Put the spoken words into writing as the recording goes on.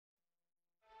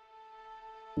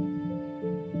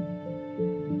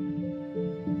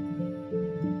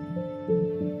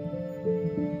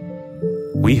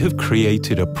We have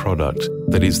created a product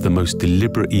that is the most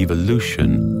deliberate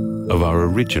evolution of our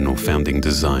original founding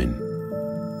design.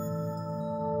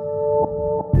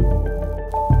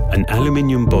 An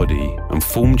aluminium body and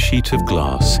formed sheet of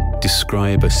glass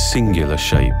describe a singular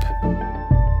shape,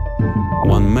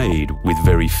 one made with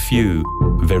very few,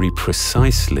 very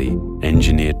precisely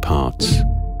engineered parts.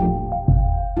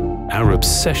 Our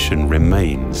obsession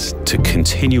remains to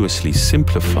continuously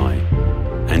simplify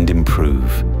and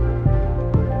improve.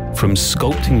 From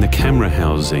sculpting the camera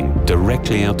housing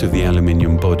directly out of the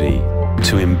aluminium body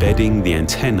to embedding the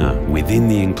antenna within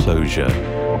the enclosure,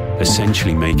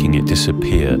 essentially making it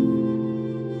disappear.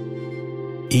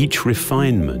 Each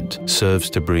refinement serves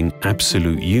to bring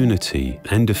absolute unity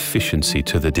and efficiency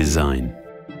to the design.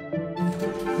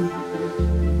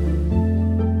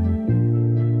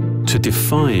 To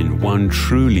define one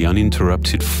truly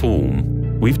uninterrupted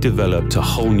form, we've developed a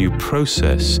whole new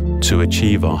process to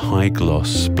achieve our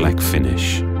high-gloss black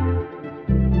finish.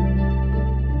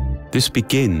 This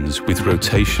begins with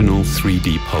rotational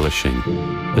 3D polishing.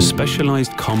 A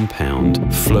specialized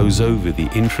compound flows over the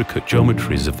intricate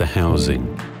geometries of the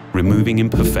housing, removing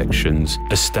imperfections,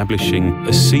 establishing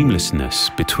a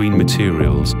seamlessness between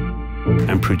materials,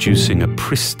 and producing a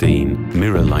pristine,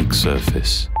 mirror-like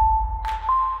surface.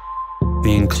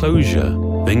 The enclosure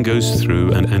then goes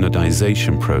through an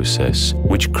anodization process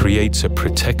which creates a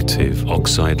protective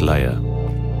oxide layer.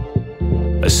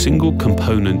 A single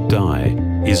component dye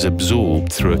is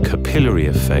absorbed through a capillary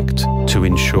effect to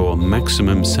ensure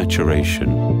maximum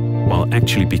saturation, while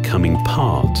actually becoming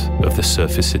part of the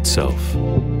surface itself.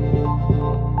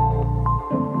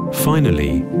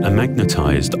 Finally, a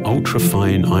magnetized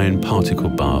ultrafine iron particle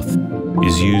bath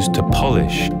is used to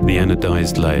polish the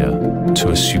anodized layer to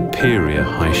a superior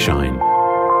high shine.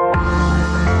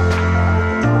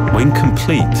 When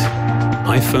complete,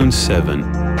 iPhone 7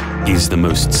 is the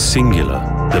most singular,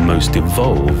 the most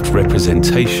evolved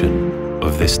representation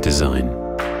of this design.